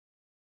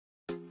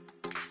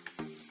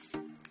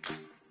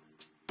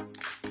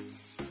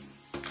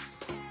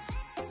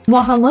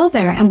Well, hello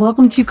there, and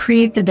welcome to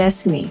Create the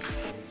Best Me,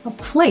 a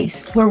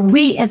place where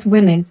we as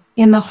women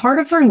in the heart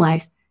of our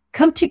lives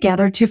come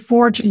together to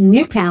forge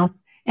new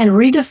paths and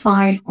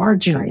redefine our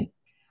journey.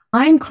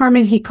 I'm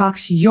Carmen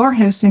Hecox, your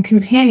host and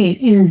companion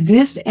in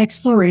this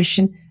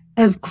exploration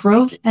of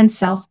growth and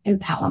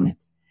self-empowerment.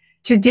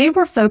 Today,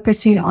 we're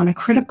focusing on a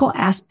critical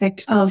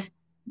aspect of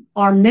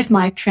our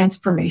midlife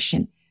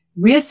transformation,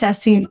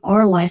 reassessing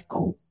our life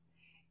goals.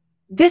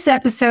 This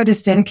episode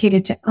is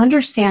dedicated to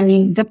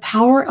understanding the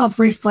power of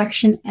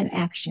reflection and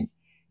action,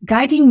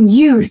 guiding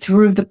you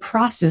through the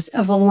process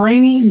of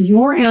aligning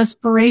your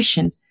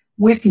aspirations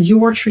with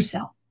your true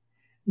self.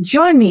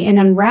 Join me in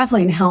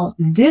unraveling how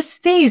this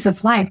phase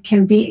of life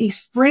can be a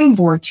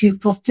springboard to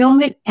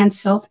fulfillment and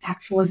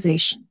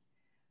self-actualization.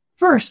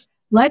 First,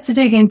 let's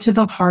dig into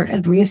the heart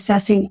of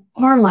reassessing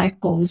our life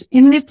goals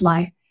in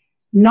midlife,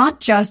 not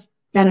just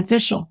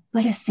beneficial,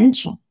 but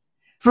essential.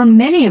 For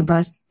many of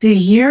us, the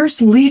years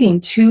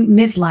leading to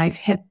midlife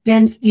have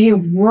been a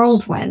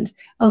whirlwind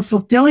of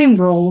fulfilling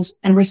roles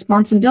and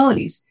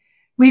responsibilities.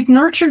 We've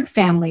nurtured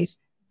families,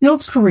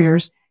 built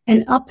careers,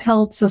 and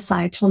upheld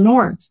societal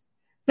norms.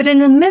 But in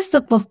the midst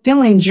of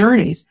fulfilling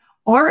journeys,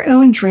 our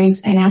own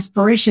dreams and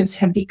aspirations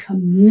have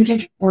become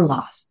muted or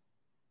lost.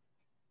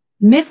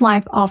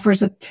 Midlife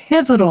offers a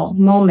pivotal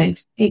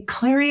moment, a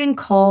clarion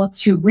call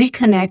to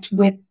reconnect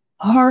with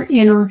our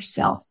inner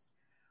selves.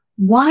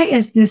 Why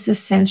is this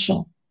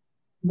essential?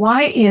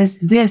 Why is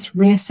this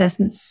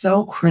reassessment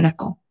so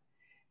critical?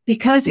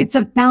 Because it's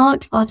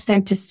about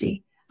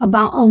authenticity,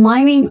 about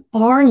aligning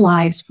our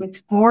lives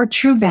with our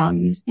true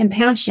values and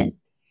passion.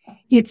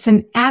 It's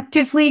an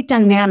actively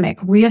dynamic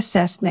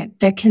reassessment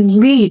that can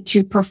lead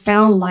to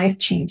profound life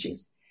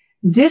changes.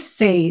 This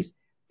phase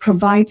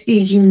provides a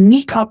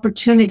unique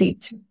opportunity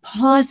to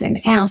pause and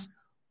ask,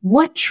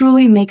 what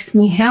truly makes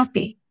me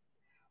happy?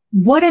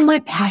 What am I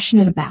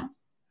passionate about?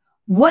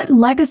 What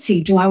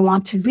legacy do I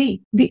want to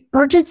leave? The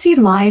urgency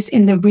lies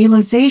in the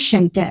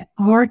realization that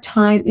our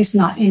time is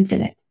not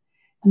infinite.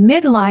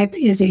 Midlife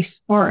is a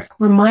stark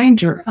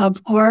reminder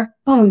of our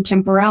own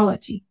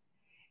temporality,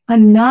 a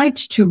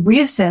nudge to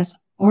reassess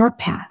our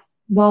paths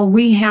while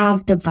we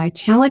have the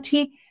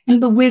vitality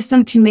and the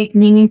wisdom to make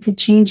meaningful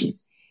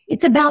changes.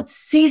 It's about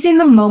seizing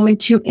the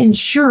moment to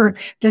ensure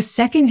the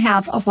second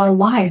half of our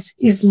lives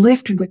is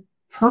lived with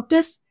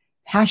purpose,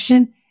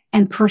 passion,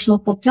 and personal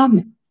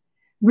fulfillment.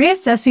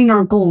 Reassessing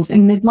our goals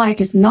in midlife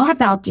is not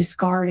about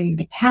discarding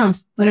the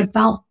past, but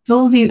about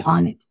building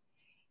on it.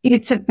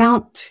 It's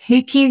about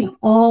taking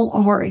all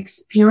our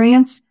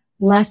experience,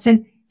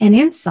 lesson, and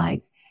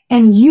insights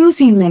and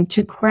using them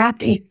to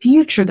craft a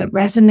future that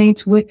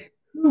resonates with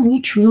who we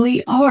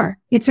truly are.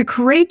 It's a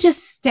courageous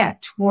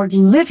step toward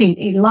living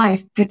a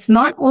life that's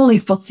not only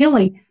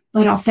fulfilling,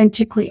 but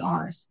authentically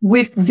ours.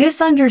 With this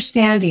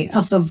understanding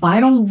of the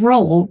vital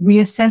role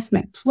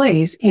reassessment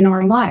plays in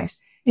our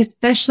lives,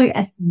 especially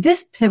at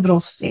this pivotal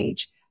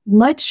stage,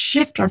 let's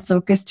shift our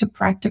focus to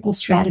practical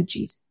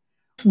strategies.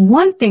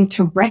 One thing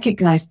to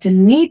recognize the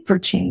need for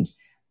change,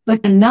 but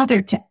another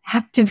to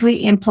actively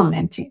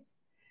implement it.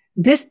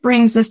 This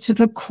brings us to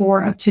the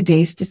core of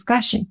today's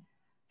discussion.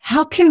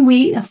 How can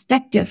we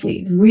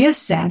effectively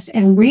reassess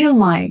and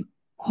realign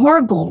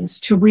our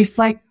goals to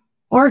reflect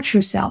our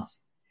true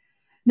selves?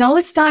 Now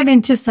let's dive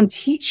into some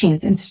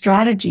teachings and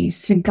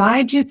strategies to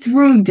guide you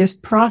through this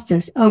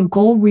process of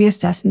goal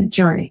reassessment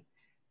journey.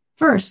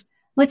 First,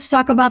 let's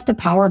talk about the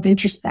power of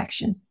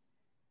introspection.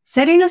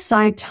 Setting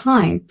aside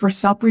time for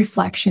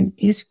self-reflection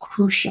is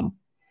crucial.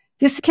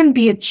 This can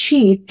be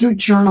achieved through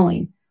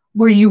journaling,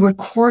 where you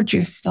record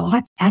your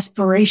thoughts,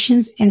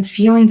 aspirations, and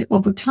feelings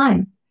over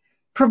time,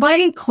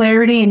 providing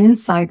clarity and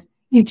insights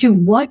into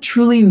what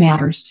truly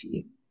matters to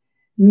you.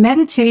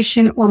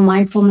 Meditation or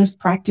mindfulness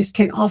practice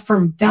can offer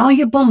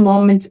valuable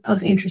moments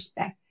of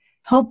introspection,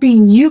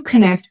 helping you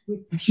connect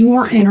with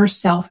your inner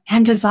self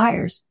and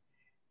desires.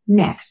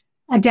 Next,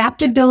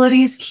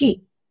 adaptability is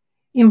key.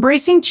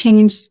 Embracing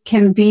change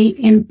can be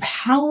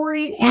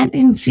empowering and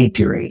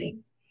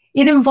invigorating.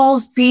 It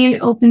involves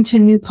being open to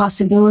new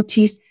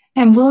possibilities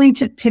and willing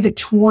to pivot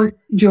toward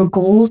your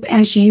goals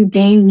as you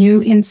gain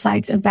new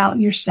insights about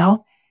yourself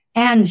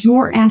and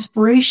your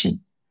aspirations.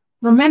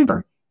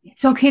 Remember,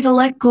 it's okay to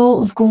let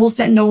go of goals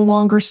that no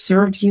longer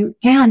serve you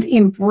and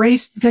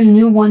embrace the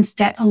new ones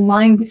that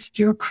align with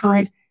your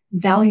current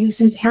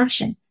values and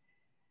passion.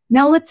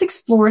 Now let's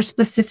explore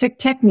specific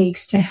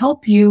techniques to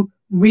help you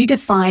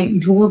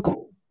redefine your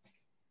goal.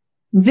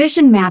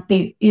 Vision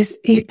mapping is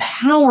a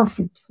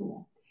powerful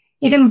tool.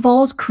 It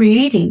involves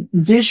creating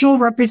visual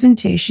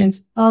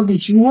representations of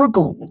your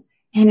goals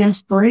and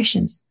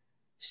aspirations.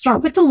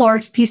 Start with a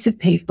large piece of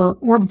paper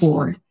or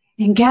board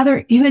and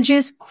gather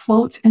images,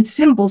 quotes, and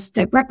symbols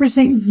that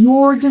represent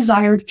your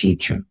desired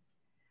future.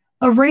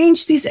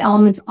 Arrange these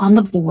elements on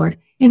the board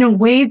in a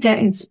way that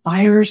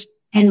inspires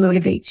and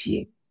motivates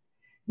you.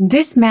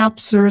 This map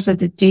serves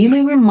as a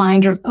daily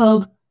reminder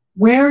of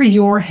where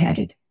you're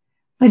headed.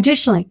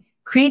 Additionally,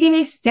 creating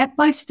a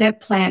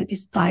step-by-step plan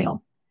is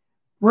vital.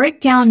 Break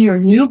down your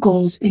new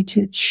goals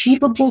into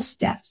achievable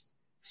steps,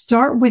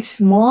 Start with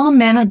small,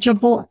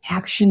 manageable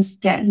actions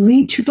that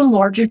lead to the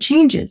larger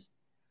changes.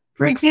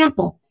 For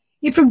example,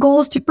 if your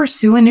goal is to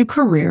pursue a new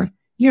career,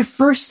 your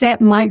first step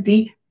might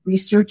be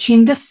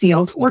researching the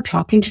field or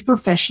talking to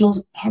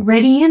professionals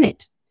already in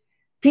it.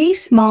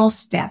 These small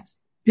steps,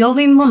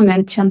 building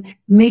momentum,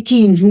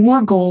 making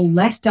your goal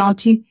less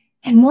daunting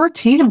and more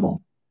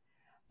attainable.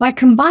 By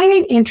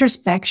combining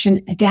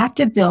introspection,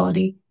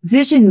 adaptability,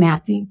 vision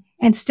mapping,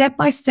 and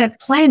step-by-step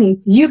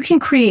planning, you can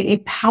create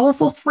a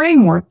powerful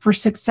framework for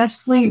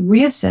successfully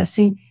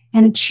reassessing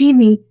and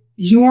achieving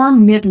your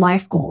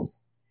midlife goals.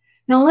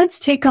 Now let's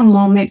take a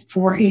moment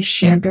for a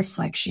shared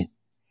reflection,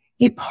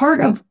 a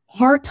part of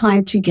our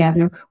time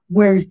together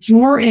where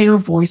your inner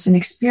voice and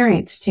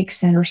experience take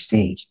center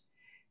stage.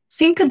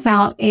 Think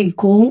about a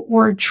goal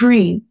or a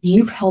dream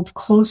you've held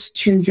close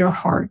to your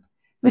heart,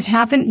 but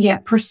haven't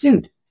yet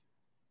pursued.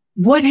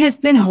 What has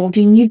been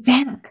holding you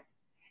back?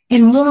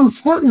 And more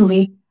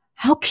importantly,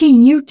 how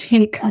can you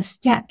take a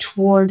step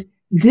toward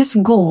this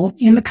goal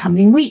in the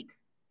coming week?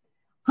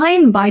 I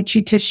invite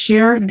you to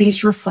share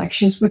these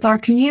reflections with our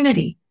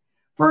community.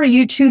 For our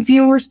YouTube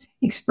viewers,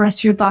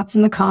 express your thoughts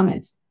in the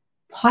comments.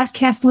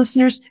 Podcast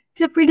listeners,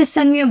 feel free to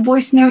send me a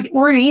voice note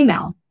or an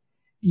email.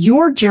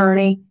 Your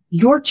journey,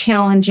 your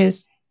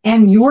challenges,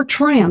 and your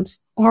triumphs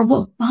are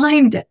what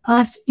bind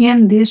us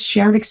in this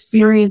shared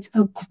experience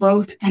of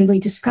growth and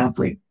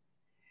rediscovery.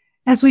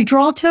 As we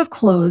draw to a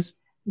close,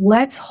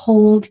 let's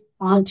hold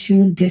on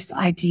to this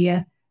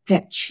idea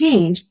that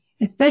change,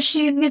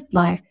 especially in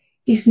midlife,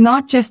 is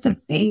not just a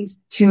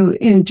phase to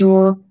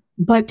endure,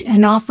 but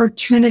an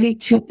opportunity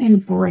to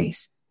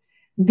embrace.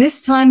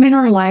 This time in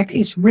our life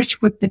is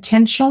rich with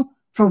potential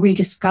for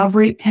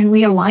rediscovery and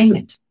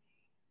realignment.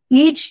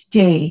 Each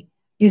day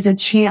is a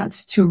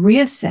chance to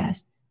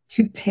reassess,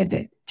 to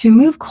pivot, to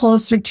move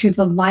closer to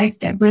the life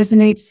that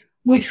resonates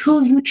with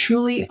who you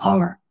truly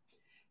are.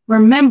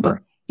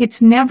 Remember,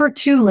 it's never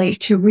too late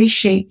to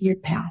reshape your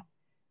path,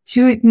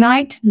 to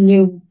ignite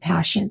new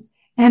passions,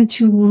 and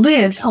to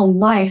live a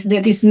life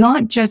that is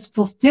not just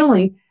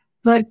fulfilling,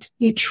 but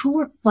a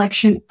true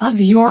reflection of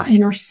your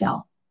inner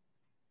self.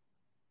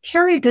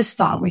 Carry this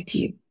thought with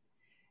you.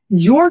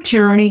 Your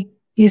journey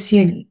is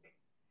unique.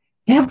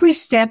 Every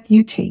step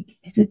you take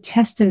is a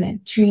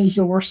testament to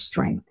your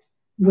strength,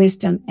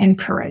 wisdom, and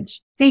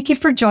courage. Thank you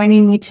for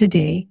joining me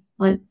today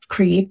on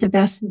Create the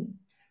Best Me.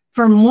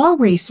 For more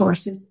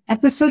resources,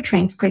 episode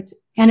transcripts,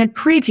 and a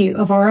preview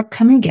of our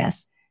upcoming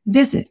guests,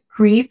 visit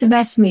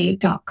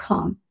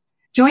createthebestme.com.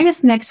 Join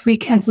us next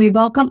week as we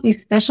welcome a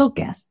special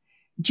guest,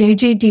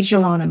 JJ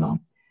DiGeronimo,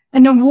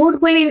 an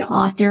award-winning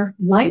author,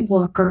 light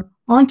worker,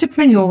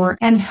 entrepreneur,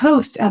 and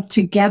host of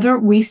Together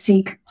We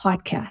Seek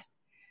podcast.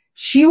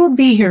 She will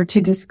be here to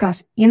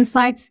discuss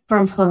insights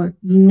from her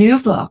new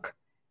book,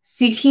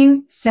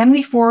 Seeking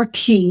 74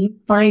 Key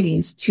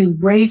Findings to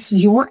Raise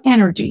Your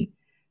Energy,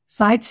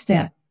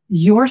 Sidestep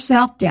Your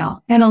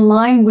Self-Doubt, and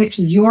Align with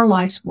Your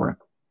Life's Work.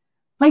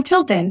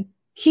 Until then,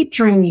 keep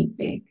dreaming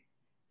big.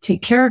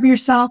 Take care of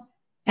yourself,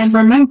 and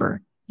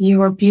remember,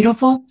 you are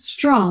beautiful,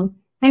 strong,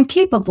 and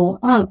capable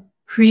of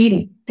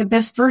creating the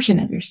best version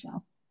of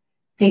yourself.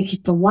 Thank you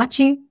for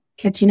watching.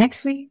 Catch you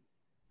next week.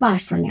 Bye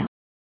for now.